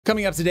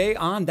Coming up today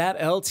on That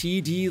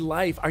LTD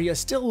Life, are you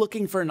still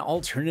looking for an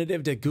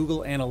alternative to Google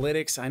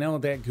Analytics? I know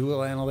that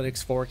Google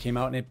Analytics 4 came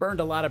out and it burned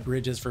a lot of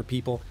bridges for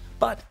people,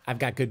 but I've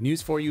got good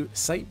news for you.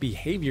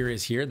 SiteBehaviour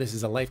is here. This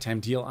is a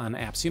lifetime deal on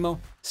AppSumo.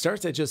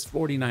 Starts at just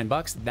 49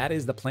 bucks. That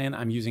is the plan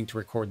I'm using to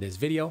record this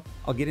video.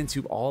 I'll get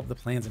into all of the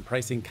plans and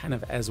pricing kind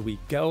of as we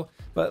go,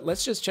 but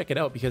let's just check it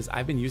out because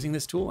I've been using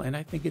this tool and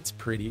I think it's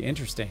pretty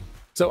interesting.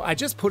 So I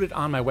just put it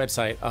on my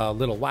website a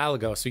little while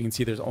ago, so you can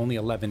see there's only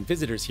 11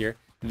 visitors here.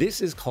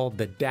 This is called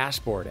the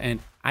dashboard, and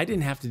I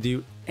didn't have to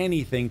do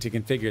anything to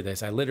configure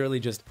this. I literally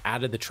just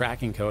added the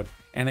tracking code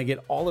and I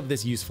get all of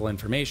this useful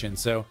information.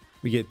 So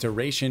we get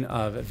duration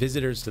of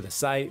visitors to the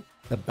site,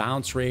 the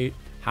bounce rate,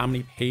 how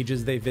many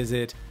pages they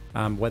visit,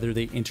 whether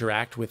they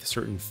interact with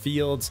certain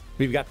fields.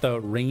 We've got the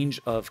range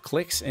of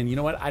clicks, and you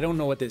know what? I don't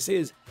know what this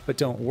is, but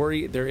don't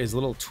worry, there is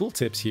little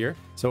tooltips here.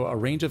 So a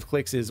range of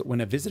clicks is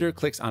when a visitor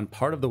clicks on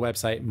part of the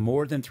website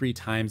more than 3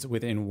 times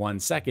within 1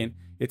 second,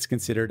 it's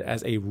considered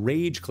as a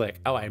rage click.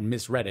 Oh, I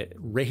misread it,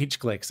 rage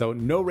click. So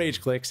no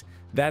rage clicks,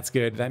 that's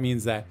good. That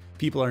means that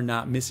people are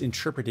not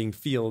misinterpreting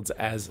fields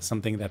as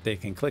something that they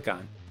can click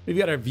on. We've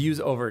got our views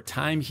over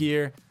time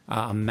here,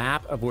 a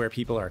map of where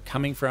people are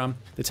coming from,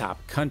 the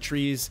top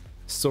countries,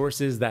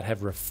 sources that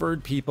have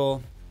referred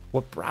people,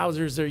 what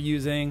browsers they're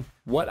using,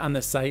 what on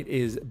the site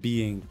is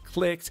being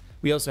clicked.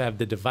 We also have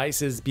the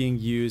devices being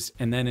used,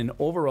 and then an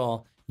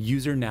overall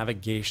user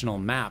navigational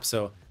map.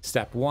 So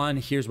step 1,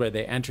 here's where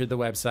they entered the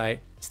website.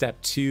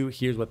 Step 2,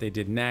 here's what they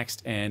did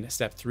next. And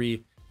step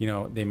 3,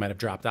 they might have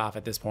dropped off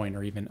at this point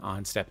or even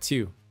on step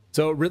 2.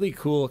 So really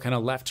cool kind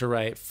of left to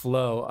right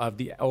flow of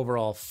the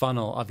overall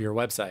funnel of your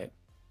website.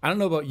 I don't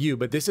know about you,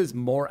 but this is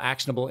more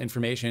actionable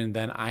information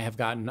than I have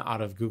gotten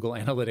out of Google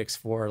Analytics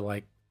for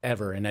like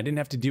ever, and I didn't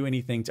have to do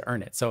anything to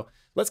earn it. So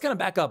let's kind of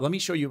back up. Let me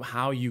show you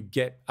how you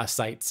get a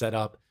site set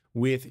up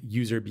with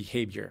user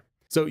behavior.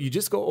 So you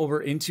just go over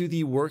into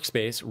the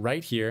workspace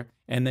right here,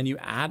 and then you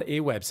add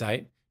a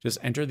website. Just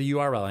enter the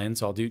URL in.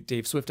 So I'll do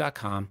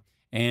daveswift.com,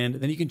 and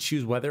then you can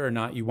choose whether or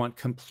not you want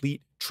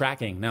complete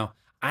tracking. Now,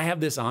 I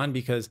have this on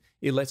because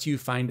it lets you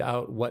find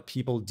out what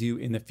people do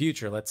in the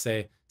future. Let's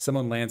say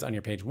someone lands on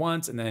your page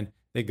once and then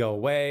they go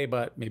away,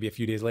 but maybe a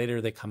few days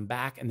later they come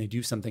back and they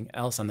do something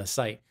else on the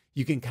site.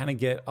 You can kind of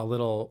get a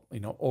little,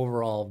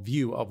 overall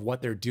view of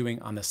what they're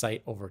doing on the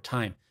site over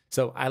time.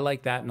 So I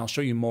like that, and I'll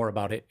show you more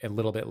about it a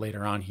little bit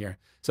later on here.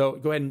 So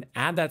go ahead and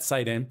add that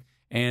site in,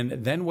 and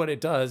then what it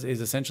does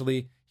is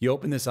essentially you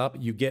open this up,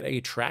 you get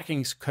a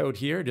tracking code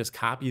here, just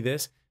copy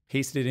this,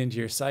 paste it into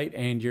your site,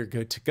 and you're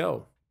good to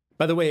go.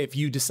 By the way, if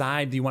you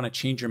decide you want to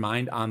change your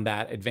mind on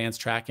that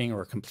advanced tracking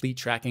or complete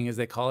tracking as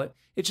they call it,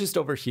 it's just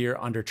over here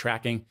under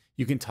tracking.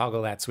 You can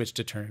toggle that switch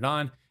to turn it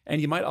on. And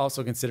you might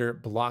also consider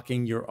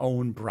blocking your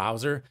own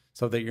browser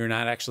so that you're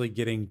not actually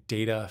getting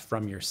data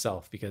from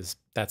yourself, because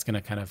that's going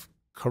to kind of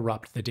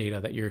corrupt the data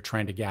that you're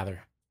trying to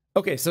gather.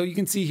 Okay, so you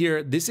can see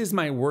here, this is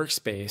my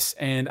workspace,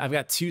 and I've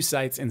got 2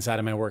 sites inside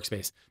of my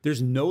workspace.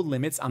 There's no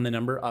limits on the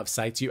number of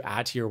sites you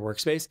add to your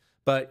workspace,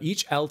 but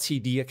each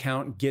LTD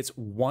account gets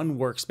 1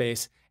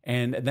 workspace,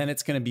 and then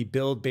it's going to be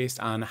billed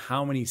based on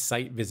how many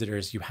site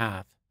visitors you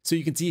have. So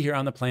you can see here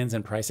on the plans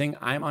and pricing,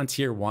 I'm on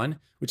tier 1,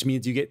 which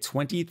means you get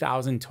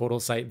 20,000 total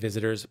site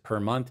visitors per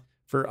month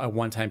for a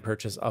one-time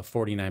purchase of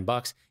 49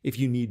 bucks. If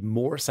you need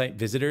more site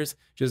visitors,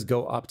 just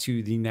go up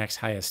to the next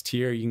highest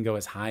tier. You can go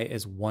as high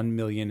as 1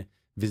 million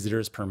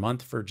visitors per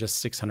month for just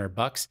 600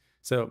 bucks.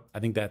 So I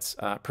think that's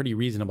pretty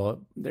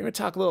reasonable. They're going to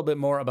talk a little bit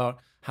more about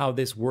how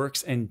this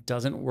works and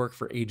doesn't work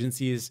for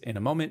agencies in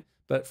a moment.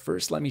 But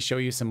first, let me show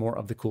you some more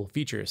of the cool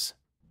features.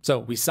 So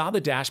we saw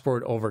the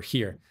dashboard over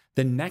here.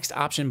 The next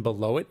option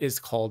below it is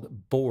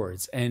called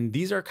boards, and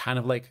these are kind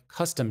of like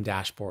custom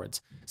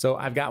dashboards. So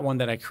I've got one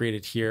that I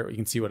created here. You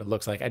can see what it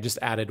looks like. I just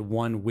added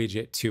 1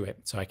 widget to it.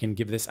 So I can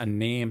give this a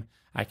name.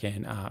 I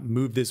can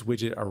move this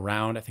widget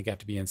around. I think I have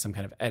to be in some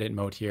kind of edit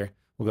mode here.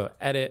 We'll go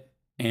edit.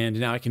 And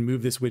now I can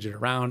move this widget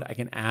around. I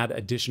can add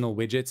additional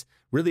widgets.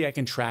 Really, I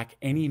can track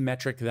any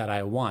metric that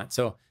I want.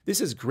 So this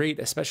is great,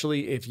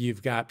 especially if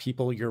you've got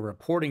people you're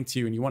reporting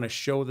to and you want to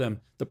show them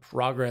the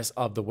progress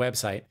of the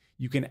website.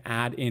 You can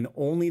add in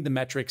only the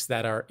metrics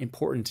that are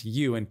important to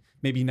you and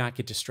maybe not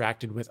get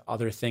distracted with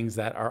other things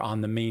that are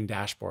on the main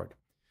dashboard.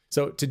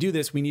 So to do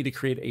this, we need to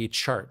create a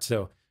chart.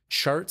 So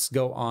charts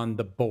go on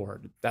the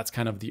board. That's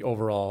kind of the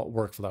overall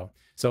workflow.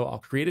 So I'll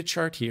create a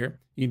chart here.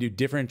 You can do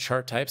different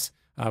chart types.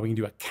 We can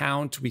do a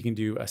count, we can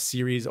do a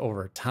series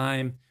over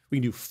time, we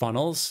can do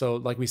funnels. So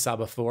like we saw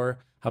before,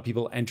 how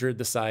people entered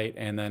the site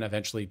and then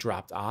eventually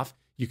dropped off.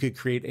 You could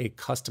create a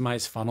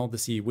customized funnel to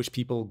see which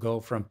people go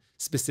from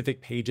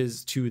specific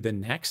pages to the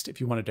next if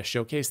you wanted to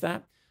showcase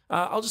that.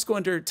 I'll just go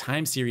under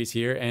time series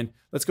here and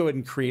let's go ahead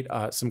and create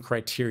some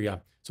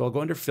criteria. So I'll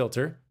go under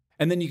filter,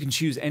 and then you can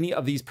choose any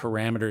of these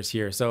parameters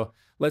here. So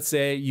let's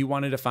say you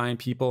wanted to find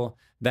people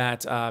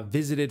that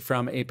visited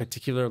from a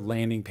particular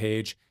landing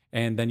page,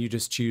 and then you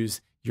just choose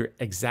your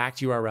exact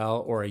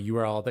URL or a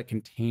URL that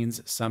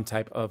contains some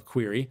type of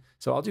query.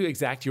 So I'll do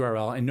exact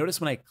URL, and notice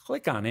when I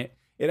click on it,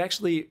 it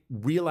actually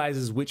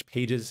realizes which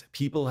pages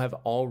people have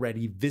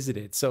already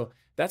visited. So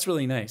that's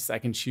really nice. I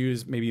can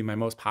choose maybe my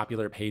most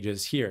popular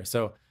pages here.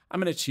 So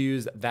I'm going to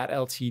choose That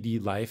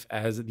LTD Life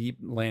as the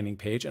landing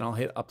page, and I'll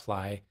hit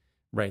apply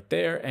right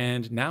there.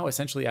 And now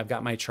essentially I've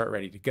got my chart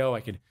ready to go.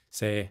 I could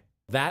say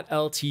That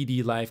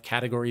LTD Life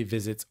category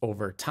visits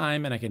over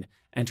time, and I can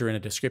enter in a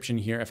description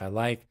here if I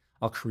like.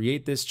 I'll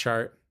create this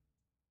chart,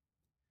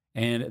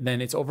 and then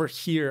it's over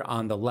here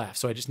on the left.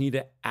 So I just need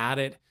to add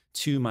it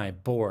to my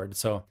board.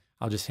 So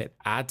I'll just hit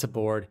add to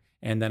board,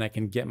 and then I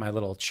can get my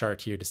little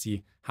chart here to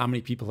see how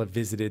many people have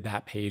visited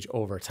that page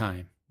over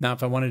time. Now,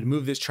 if I wanted to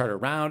move this chart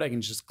around, I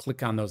can just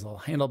click on those little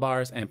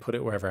handlebars and put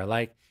it wherever I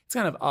like. It's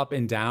kind of up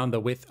and down. The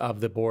width of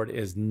the board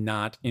is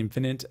not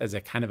infinite as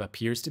it kind of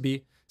appears to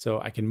be.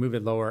 So I can move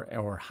it lower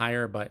or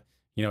higher, but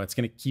it's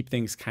going to keep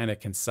things kind of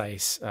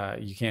concise.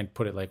 You can't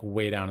put it like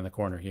way down in the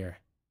corner here.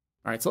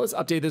 All right, so let's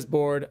update this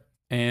board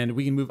and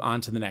we can move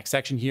on to the next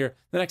section here.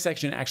 The next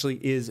section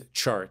actually is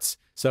charts.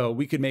 So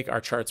we could make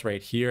our charts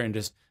right here and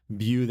just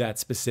view that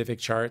specific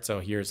chart.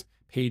 So here's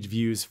page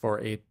views for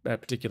a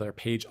particular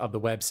page of the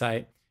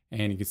website.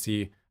 And you can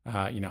see,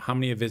 how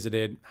many have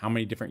visited, how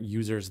many different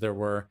users there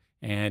were,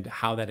 and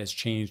how that has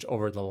changed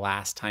over the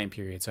last time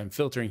period. So I'm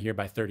filtering here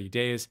by 30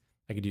 days.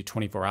 I could do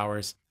 24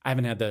 hours. I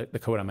haven't had the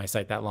code on my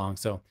site that long,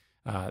 so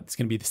it's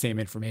going to be the same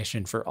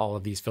information for all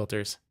of these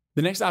filters.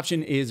 The next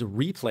option is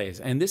replays,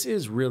 and this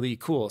is really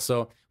cool.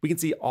 So we can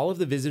see all of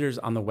the visitors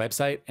on the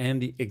website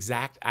and the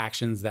exact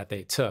actions that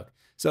they took.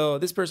 So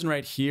this person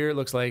right here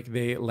looks like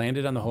they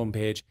landed on the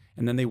homepage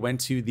and then they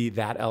went to the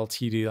That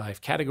LTD Life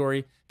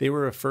category. They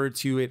were referred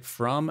to it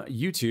from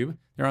YouTube.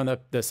 They're on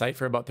the site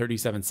for about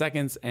 37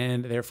 seconds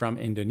and they're from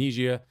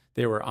Indonesia.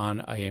 They were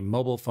on a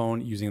mobile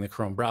phone using the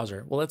Chrome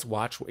browser. Well, let's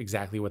watch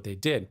exactly what they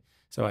did.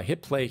 So I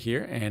hit play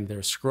here and they're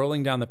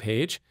scrolling down the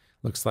page.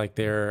 Looks like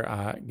they're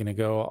going to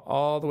go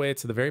all the way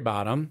to the very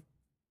bottom.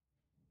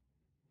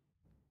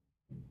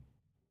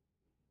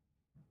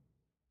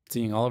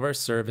 Seeing all of our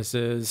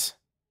services.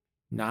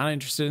 Not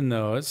interested in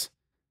those.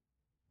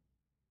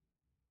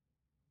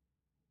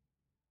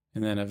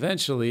 And then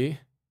eventually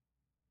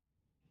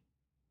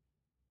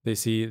they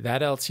see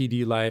That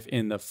LTD Life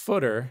in the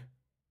footer.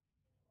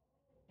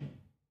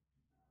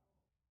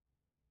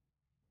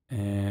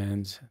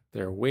 And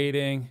they're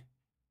waiting.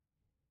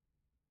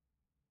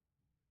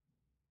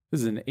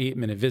 This is an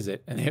 8-minute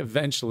visit, and they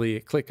eventually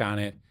click on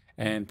it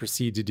and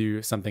proceed to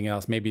do something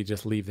else, maybe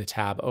just leave the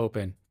tab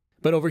open.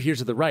 But over here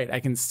to the right, I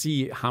can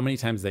see how many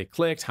times they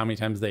clicked, how many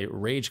times they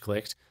rage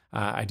clicked.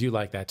 I do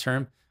like that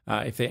term.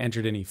 If they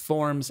entered any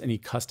forms, any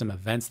custom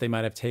events they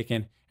might have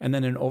taken, and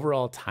then an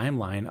overall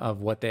timeline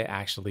of what they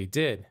actually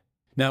did.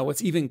 Now,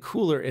 what's even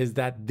cooler is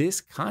that this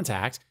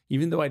contact,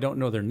 even though I don't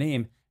know their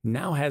name,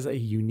 now has a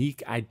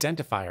unique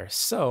identifier.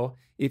 So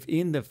if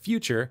in the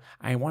future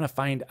I want to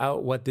find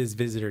out what this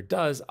visitor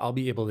does, I'll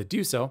be able to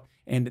do so.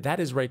 And that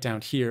is right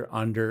down here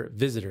under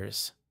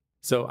visitors.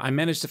 So I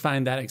managed to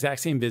find that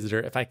exact same visitor.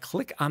 If I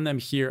click on them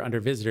here under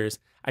visitors,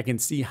 I can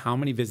see how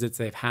many visits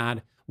they've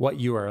had, what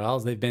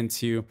URLs they've been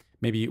to,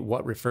 maybe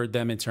what referred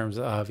them in terms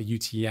of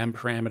UTM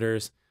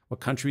parameters,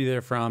 what country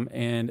they're from,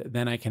 and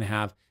then I can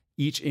have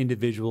each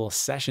individual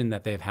session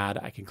that they've had.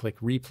 I can click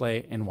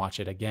replay and watch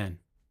it again.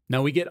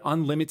 Now we get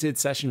unlimited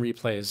session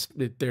replays.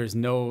 There's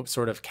no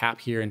sort of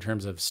cap here in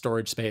terms of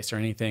storage space or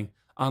anything.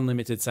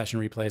 Unlimited session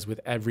replays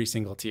with every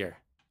single tier.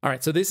 All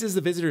right, so this is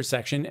the visitor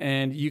section,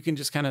 and you can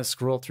just kind of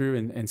scroll through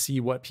and see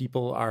what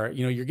people are,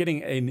 you're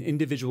getting an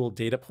individual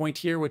data point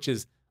here, which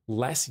is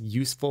less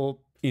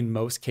useful in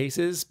most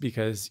cases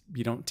because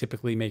you don't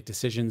typically make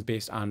decisions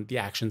based on the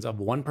actions of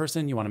one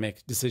person. You want to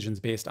make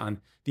decisions based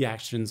on the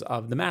actions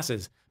of the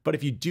masses. But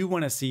if you do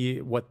want to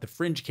see what the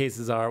fringe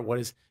cases are, what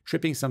is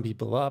tripping some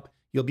people up,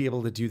 you'll be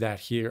able to do that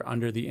here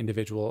under the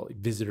individual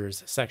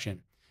visitors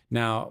section.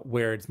 Now,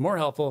 where it's more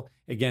helpful,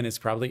 again, is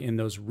probably in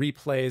those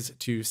replays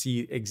to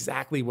see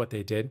exactly what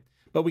they did.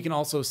 But we can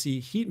also see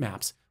heat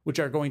maps, which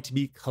are going to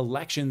be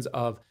collections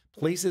of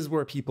places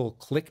where people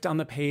clicked on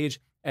the page,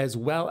 as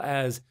well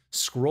as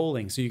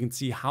scrolling. So you can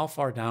see how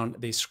far down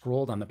they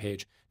scrolled on the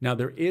page. Now,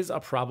 there is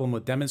a problem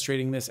with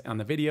demonstrating this on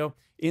the video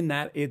in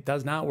that it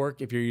does not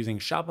work if you're using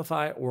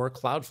Shopify or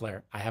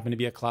Cloudflare. I happen to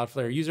be a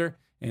Cloudflare user,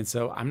 and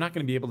so I'm not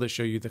going to be able to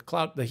show you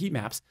the heat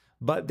maps,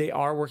 but they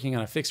are working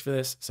on a fix for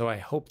this, so I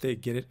hope they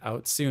get it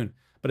out soon.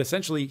 But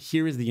essentially,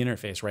 here is the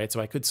interface, right?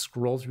 So I could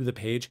scroll through the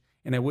page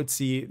and I would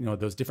see,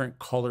 those different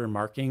color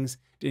markings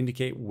to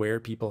indicate where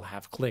people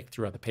have clicked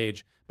throughout the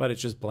page, but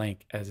it's just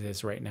blank as it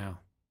is right now.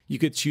 You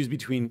could choose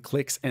between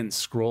clicks and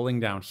scrolling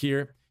down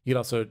here. You could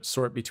also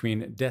sort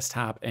between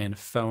desktop and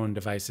phone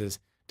devices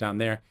down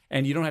there.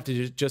 And you don't have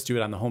to just do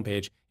it on the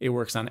homepage. It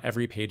works on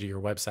every page of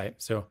your website.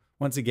 So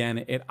once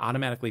again, it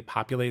automatically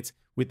populates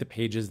with the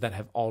pages that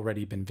have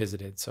already been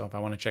visited. So if I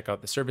want to check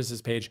out the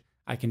services page,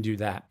 I can do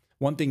that.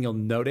 One thing you'll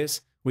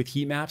notice with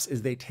heat maps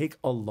is they take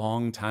a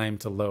long time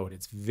to load.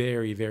 It's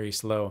very, very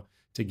slow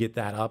to get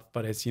that up,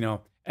 but it's,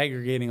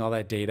 aggregating all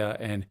that data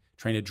and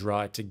trying to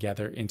draw it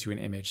together into an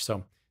image.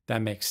 So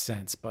that makes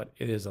sense, but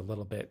it is a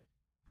little bit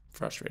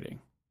frustrating.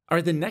 All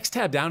right, the next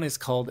tab down is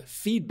called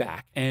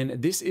feedback. And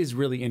this is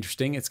really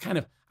interesting. It's kind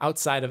of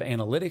outside of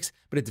analytics,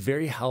 but it's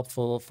very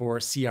helpful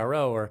for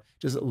CRO or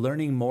just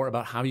learning more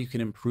about how you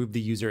can improve the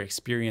user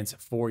experience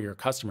for your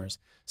customers.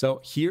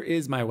 So here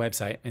is my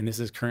website, and this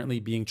is currently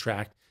being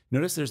tracked.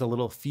 Notice there's a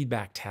little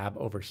feedback tab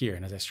over here.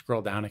 And as I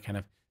scroll down, it kind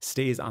of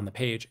stays on the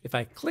page. If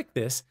I click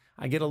this,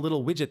 I get a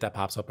little widget that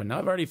pops open. Now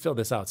I've already filled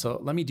this out, so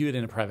let me do it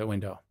in a private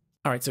window.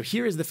 All right, so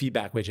here is the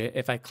feedback widget.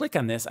 If I click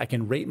on this, I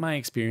can rate my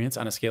experience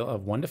on a scale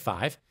of 1 to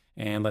 5.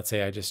 And let's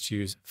say I just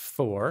choose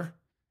 4,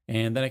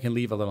 and then I can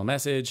leave a little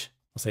message.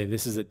 I'll say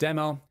this is a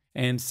demo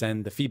and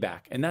send the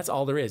feedback. And that's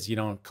all there is. You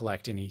don't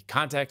collect any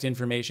contact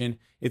information.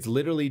 It's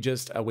literally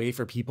just a way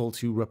for people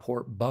to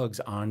report bugs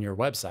on your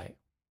website.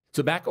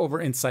 So back over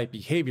in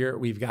SiteBehaviour,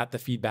 we've got the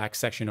feedback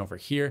section over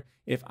here.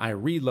 If I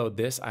reload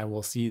this, I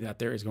will see that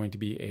there is going to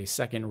be a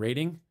second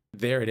rating.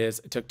 There it is.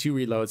 It took 2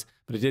 reloads,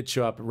 but it did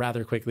show up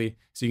rather quickly.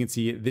 So you can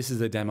see this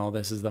is a demo.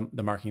 This is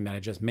the marking that I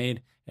just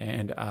made.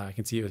 And I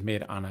can see it was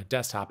made on a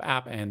desktop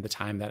app and the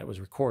time that it was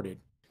recorded.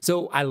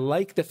 So I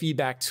like the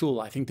feedback tool.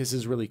 I think this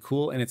is really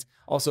cool. And it's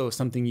also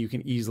something you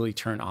can easily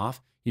turn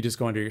off. You just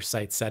go under your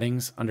site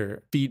settings,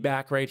 under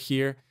feedback right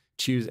here,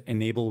 choose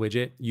enable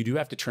widget. You do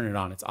have to turn it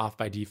on. It's off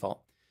by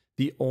default.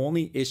 The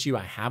only issue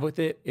I have with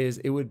it is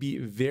it would be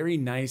very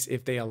nice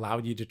if they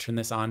allowed you to turn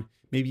this on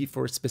maybe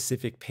for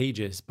specific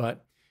pages,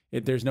 but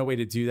there's no way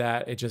to do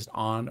that. It's just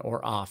on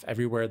or off.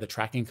 Everywhere the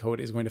tracking code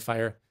is going to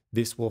fire,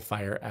 this will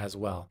fire as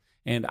well.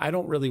 And I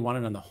don't really want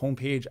it on the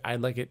homepage.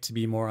 I'd like it to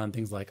be more on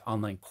things like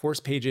online course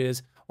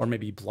pages or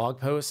maybe blog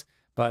posts.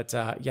 But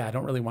yeah, I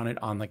don't really want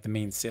it on like the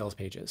main sales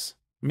pages.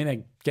 I mean,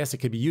 I guess it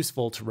could be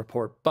useful to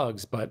report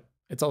bugs, but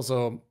it's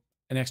also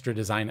an extra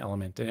design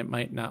element and it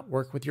might not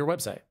work with your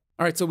website.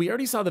 All right, so we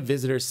already saw the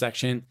visitors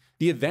section.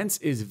 The events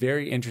is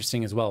very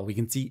interesting as well. We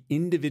can see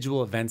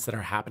individual events that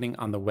are happening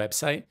on the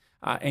website.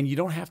 And you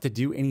don't have to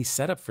do any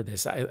setup for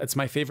this. It's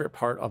my favorite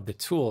part of the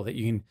tool, that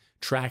you can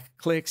track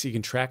clicks, you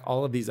can track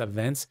all of these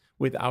events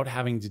without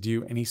having to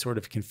do any sort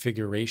of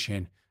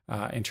configuration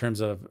in terms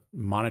of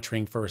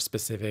monitoring for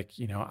specific,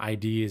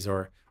 IDs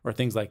or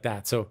things like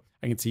that. So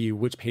I can see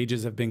which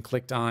pages have been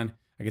clicked on.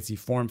 I can see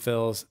form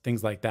fills,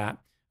 things like that,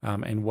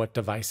 and what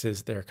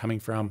devices they're coming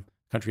from,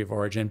 country of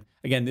origin.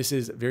 Again, this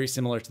is very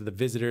similar to the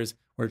visitors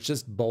where it's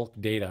just bulk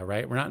data,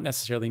 right? We're not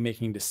necessarily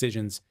making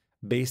decisions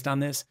based on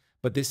this,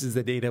 but this is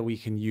the data we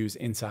can use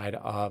inside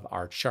of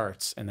our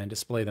charts and then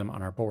display them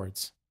on our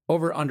boards.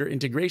 Over under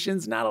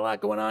integrations, not a lot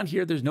going on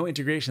here. There's no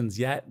integrations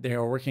yet. They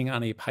are working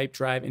on a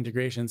Pipedrive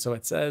integration, so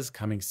it says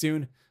coming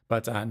soon,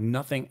 but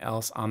nothing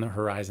else on the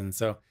horizon.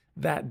 So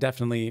that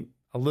definitely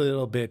a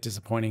little bit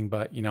disappointing,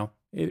 but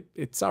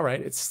it's all right.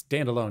 It's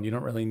standalone. You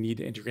don't really need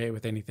to integrate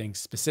with anything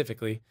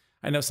specifically.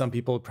 I know some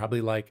people would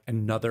probably like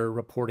another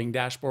reporting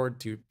dashboard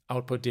to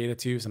output data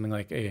to, something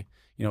like a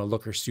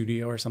Looker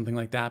Studio or something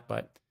like that,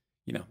 but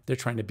they're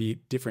trying to be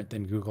different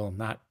than Google,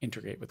 not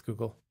integrate with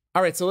Google.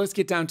 All right, so let's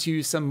get down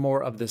to some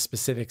more of the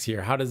specifics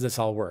here. How does this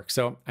all work?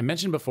 So I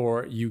mentioned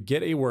before, you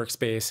get a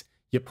workspace,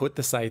 you put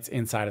the sites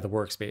inside of the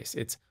workspace.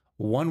 It's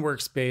one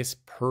workspace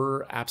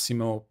per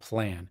AppSumo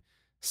plan.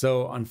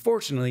 So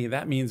unfortunately,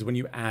 that means when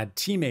you add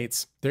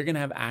teammates, they're gonna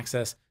have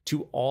access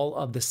to all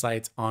of the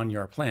sites on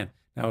your plan.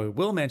 Now, I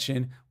will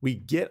mention, we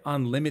get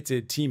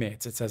unlimited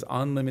teammates. It says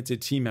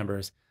unlimited team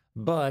members.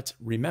 But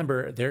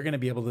remember, they're going to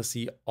be able to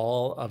see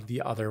all of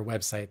the other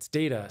websites'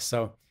 data.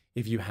 So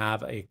if you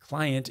have a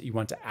client, you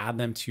want to add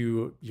them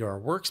to your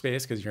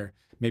workspace because you're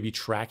maybe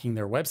tracking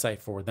their website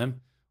for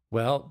them,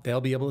 well, they'll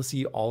be able to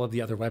see all of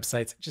the other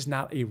websites, just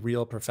not a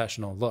real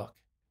professional look.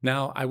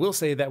 Now, I will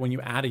say that when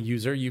you add a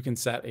user, you can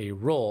set a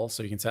role.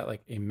 So you can set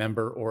like a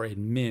member or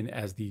admin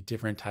as the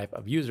different type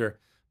of user.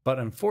 But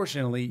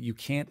unfortunately, you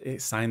can't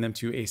assign them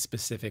to a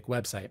specific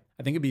website.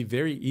 I think it'd be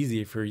very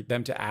easy for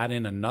them to add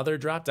in another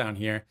dropdown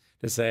here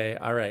to say,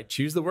 all right,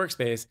 choose the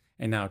workspace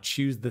and now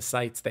choose the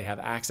sites they have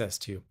access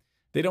to.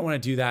 They don't want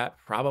to do that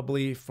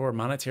probably for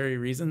monetary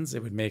reasons.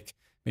 It would make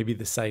maybe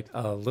the site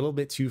a little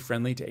bit too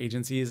friendly to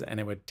agencies and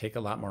it would take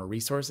a lot more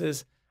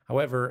resources.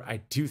 However,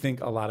 I do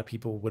think a lot of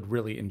people would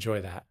really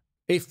enjoy that.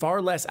 A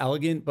far less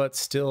elegant but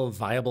still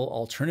viable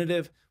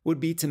alternative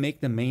would be to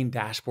make the main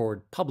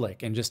dashboard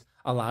public and just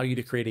allow you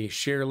to create a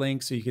share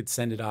link so you could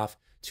send it off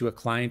to a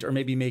client, or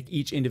maybe make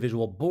each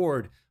individual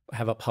board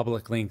have a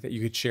public link that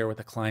you could share with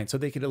a client so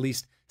they could at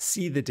least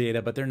see the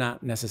data, but they're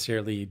not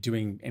necessarily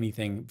doing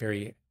anything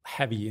very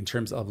heavy in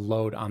terms of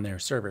load on their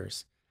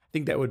servers. I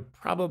think that would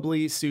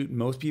probably suit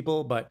most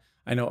people, but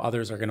I know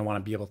others are going to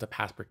want to be able to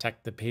pass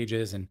protect the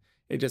pages, and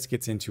it just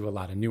gets into a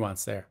lot of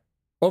nuance there.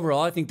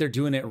 Overall, I think they're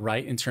doing it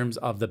right in terms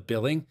of the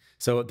billing.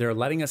 So they're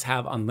letting us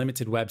have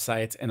unlimited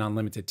websites and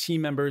unlimited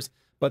team members,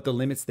 but the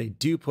limits they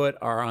do put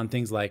are on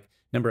things like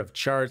number of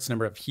charts,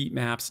 number of heat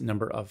maps,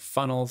 number of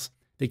funnels.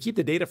 They keep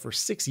the data for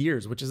 6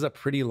 years, which is a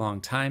pretty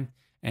long time.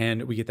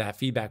 And we get that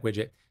feedback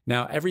widget.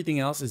 Now, everything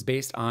else is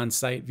based on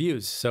site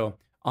views. So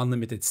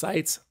unlimited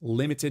sites,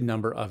 limited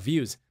number of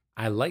views.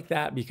 I like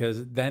that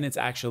because then it's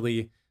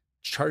actually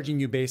charging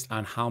you based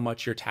on how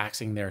much you're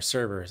taxing their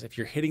servers. If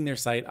you're hitting their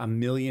site 1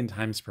 million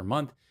times per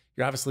month,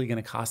 you're obviously going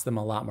to cost them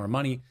a lot more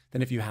money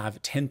than if you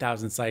have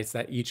 10,000 sites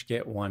that each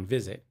get one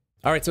visit.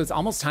 All right, so it's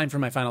almost time for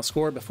my final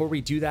score. Before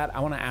we do that, I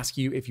want to ask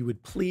you if you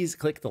would please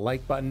click the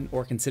like button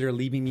or consider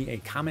leaving me a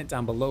comment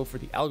down below for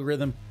the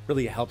algorithm.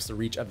 Really helps the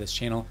reach of this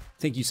channel.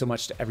 Thank you so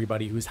much to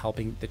everybody who's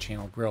helping the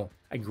channel grow.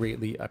 I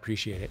greatly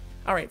appreciate it.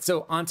 All right,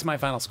 so on to my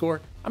final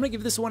score. I'm gonna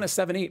give this one a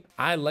 7.8.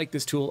 I like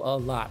this tool a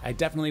lot. I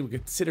definitely would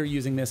consider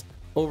using this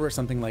over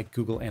something like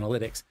Google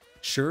Analytics.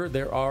 Sure,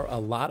 there are a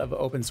lot of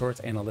open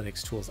source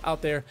analytics tools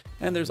out there,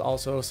 and there's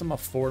also some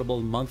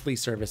affordable monthly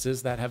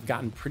services that have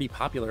gotten pretty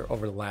popular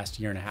over the last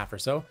year and a half or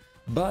so,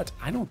 but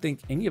I don't think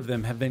any of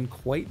them have been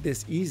quite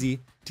this easy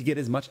to get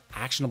as much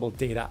actionable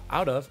data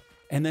out of,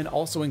 and then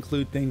also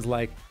include things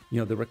like,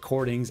 the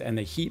recordings and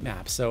the heat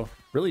maps. So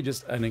really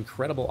just an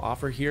incredible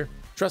offer here.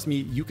 Trust me,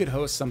 you could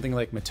host something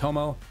like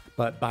Matomo,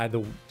 but by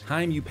the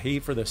time you pay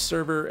for the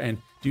server and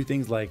do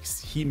things like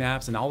heat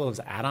maps and all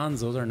those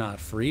add-ons, those are not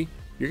free.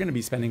 You're going to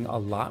be spending a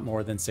lot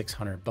more than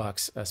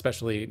 $600,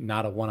 especially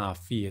not a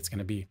one-off fee. It's going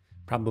to be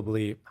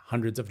probably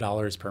hundreds of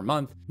dollars per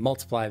month.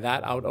 Multiply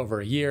that out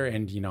over a year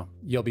and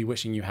you'll be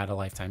wishing you had a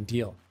lifetime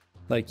deal.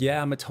 Like,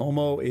 yeah,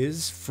 Matomo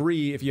is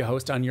free if you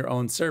host on your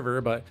own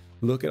server, but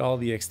look at all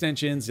the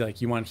extensions.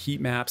 Like, you want heat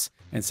maps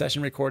and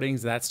session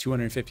recordings, that's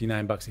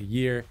 $259 a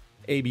year.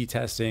 A/B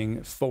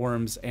testing,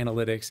 forms,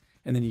 analytics,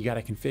 and then you got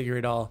to configure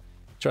it all.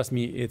 Trust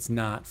me, it's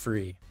not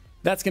free.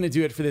 That's going to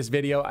do it for this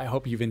video. I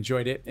hope you've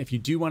enjoyed it. If you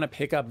do want to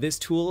pick up this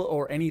tool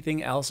or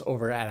anything else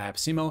over at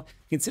AppSumo,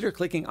 consider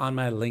clicking on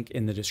my link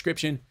in the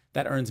description.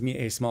 That earns me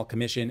a small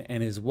commission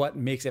and is what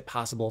makes it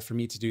possible for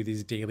me to do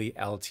these daily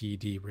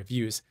LTD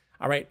reviews.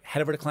 All right,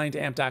 head over to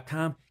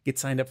clientamp.com, get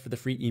signed up for the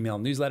free email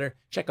newsletter,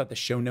 check out the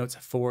show notes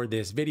for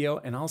this video,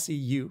 and I'll see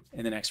you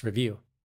in the next review.